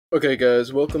Okay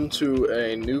guys, welcome to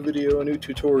a new video, a new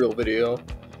tutorial video.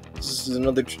 This is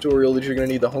another tutorial that you're going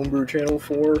to need the homebrew channel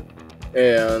for,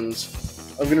 and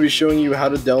I'm going to be showing you how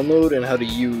to download and how to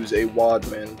use a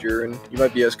WAD manager. And you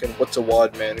might be asking, what's a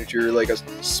WAD manager? Like a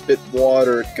spit wad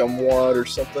or a gum wad or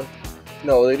something?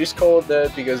 No, they just call it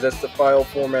that because that's the file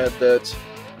format that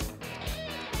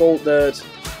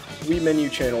Wii menu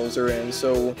channels are in.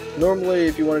 So normally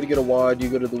if you wanted to get a WAD, you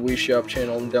go to the Wii Shop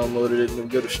channel and downloaded it and it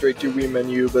would go straight to Wii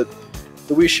menu, but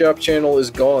the Wii Shop channel is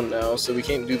gone now, so we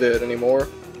can't do that anymore.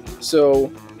 So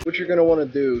what you're going to want to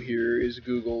do here is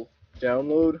Google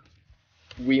download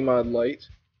Wii Mod Lite,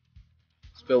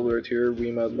 spelled right here,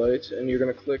 Wii Mod Lite, and you're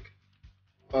going to click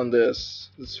on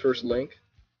this first link,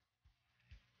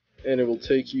 and it will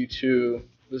take you to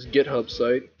this GitHub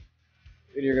site.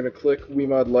 And you're going to click Wii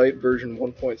Mod Lite version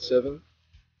 1.7.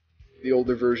 The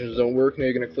older versions don't work. Now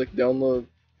you're going to click download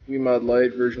Wii Mod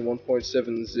Lite version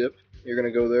 1.7 zip. You're going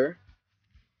to go there.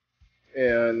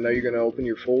 And now you're going to open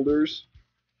your folders.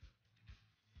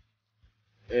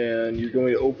 And you're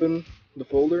going to open the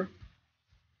folder.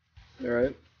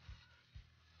 Alright.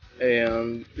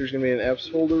 And there's going to be an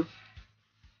apps folder.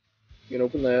 You can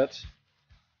open that.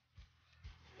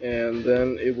 And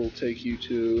then it will take you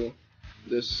to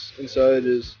this. Inside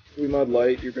is Wii Mod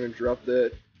Lite. You're going to drop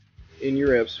that in your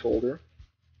apps folder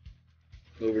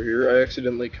over here. I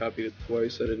accidentally copied it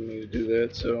twice. I didn't mean to do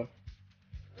that, so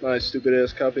my stupid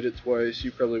ass copied it twice. You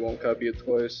probably won't copy it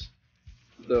twice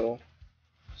though.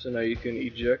 So now you can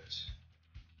eject.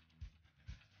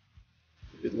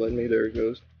 It let me. There it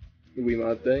goes. The Wii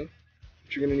Mod thing.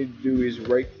 What you're going to need to do is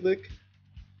right click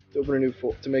to open a new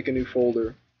to make a new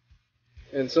folder.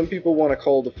 And some people want to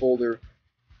call the folder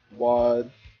WAD,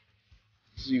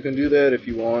 so you can do that if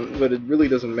you want, but it really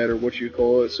doesn't matter what you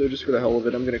call it. So just for the hell of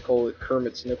it, I'm going to call it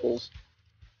Kermit's Nipples.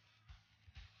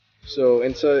 So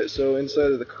inside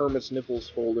of the Kermit's Nipples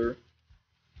folder,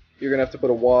 you're going to have to put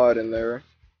a WAD in there.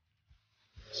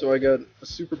 So I got a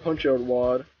Super Punch-Out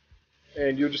WAD,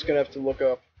 and you're just going to have to look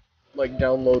up like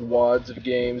download WADs of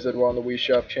games that were on the Wii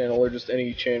Shop channel or just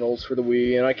any channels for the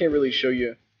Wii, and I can't really show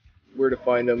you where to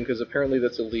find them because apparently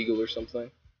that's illegal or something.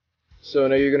 So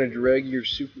now you're going to drag your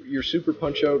Super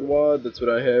Punch-Out WAD, that's what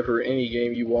I have, or any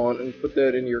game you want, and put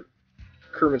that in your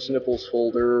Kermit's Nipples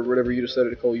folder, or whatever you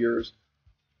decided to call yours.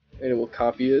 And it will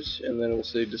copy it, and then it will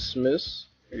say dismiss,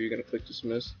 or you're going to click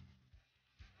dismiss.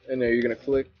 And now you're going to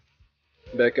click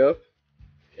back up,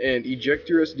 and eject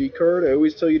your SD card. I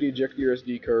always tell you to eject your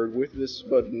SD card with this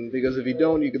button, because if you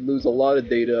don't, you could lose a lot of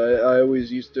data. I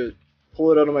always used to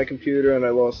pull it out of my computer, and I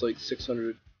lost like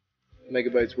 600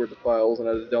 megabytes worth of files, and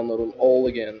I had to download them all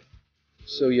again.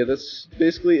 So yeah, that's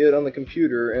basically it on the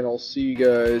computer, and I'll see you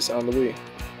guys on the Wii.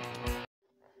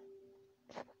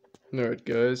 Alright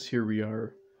guys, here we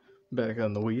are back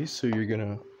on the Wii. So you're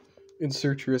gonna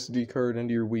insert your SD card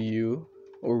into your Wii U,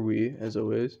 or Wii, as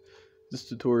always. This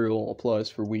tutorial applies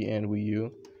for Wii and Wii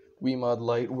U. Wii Mod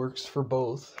Lite works for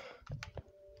both.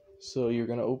 So you're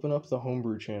gonna open up the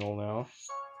homebrew channel now.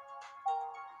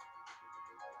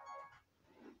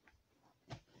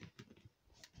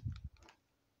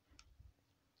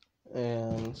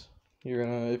 And you're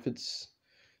gonna,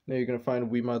 now you're gonna find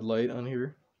Wii Mod Lite on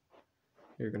here.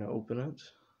 You're gonna open it,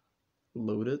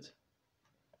 load it,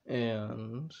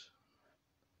 and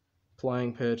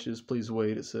applying patches, please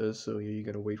wait, it says, so yeah, you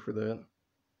gotta wait for that.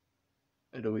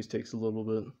 It always takes a little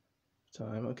bit of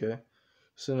time. Okay,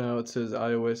 so now it says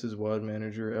iOS is WAD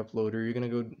Manager, App Loader. You're gonna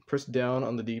go press down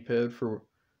on the D-pad for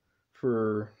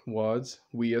WADs.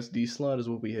 Wii SD slot is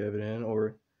what we have it in,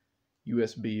 or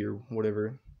USB or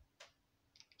whatever.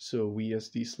 So Wii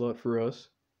SD slot for us.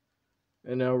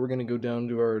 And now we're gonna go down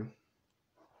to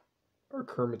our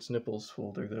Kermit's Nipples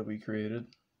folder that we created.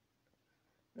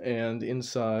 And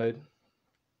inside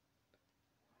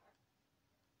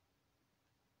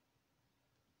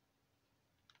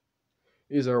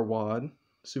is our WAD,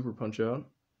 Super Punch-Out.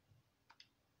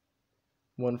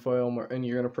 One file, and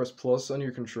you're gonna press plus on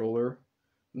your controller,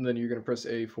 and then you're gonna press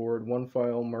A for it. One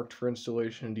file marked for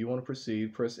installation. Do you want to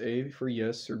proceed? Press A for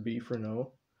yes or B for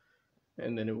no.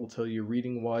 And then it will tell you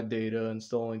reading WAD data,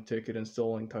 installing ticket,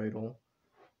 installing title,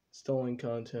 installing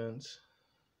contents,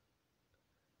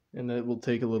 and that will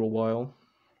take a little while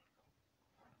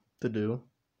to do.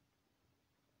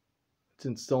 It's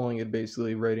installing it,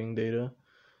 basically writing data,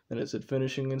 and it said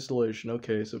finishing installation.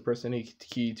 Okay, so press any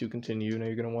key to continue. Now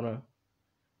you're going to want to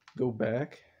go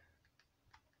back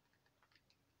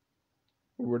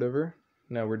or whatever.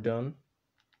 Now we're done.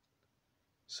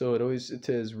 So it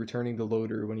says returning the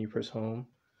loader when you press home,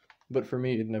 but for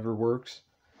me it never works.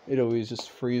 It always just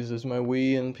freezes my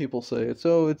Wii, and people say it's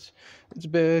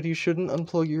bad, you shouldn't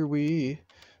unplug your Wii.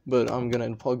 but I'm gonna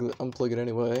unplug it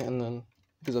anyway, and then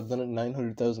because I've done it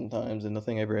 900,000 times and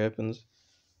nothing ever happens.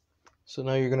 So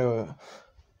now you're gonna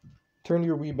turn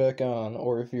your Wii back on,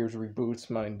 or if yours reboots,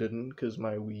 mine didn't because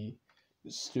my Wii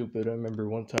is stupid. I remember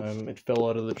one time it fell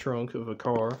out of the trunk of a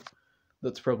car.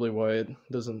 That's probably why it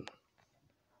doesn't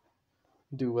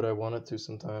do what I want it to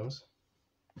sometimes.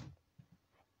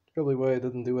 Probably why it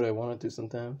doesn't do what I want it to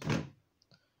sometimes.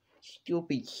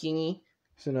 Stupid thingy.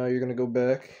 So now you're gonna go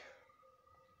back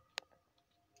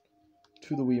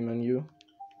to the Wii menu,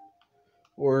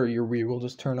 or your Wii will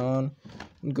just turn on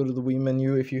and go to the Wii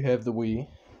menu if you have the Wii,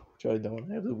 which I don't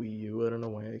have the Wii U. I don't know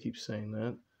why I keep saying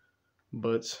that,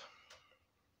 but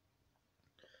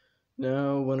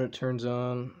now when it turns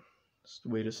on, just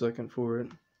wait a second for it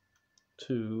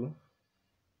to,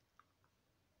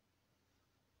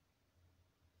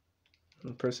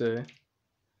 and press A,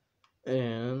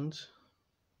 and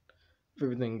if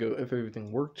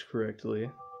everything worked correctly,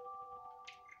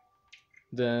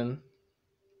 then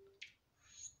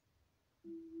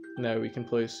now we can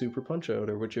play Super Punch-Out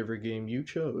or whichever game you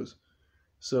chose.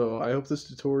 So I hope this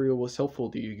tutorial was helpful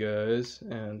to you guys,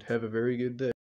 and have a very good day.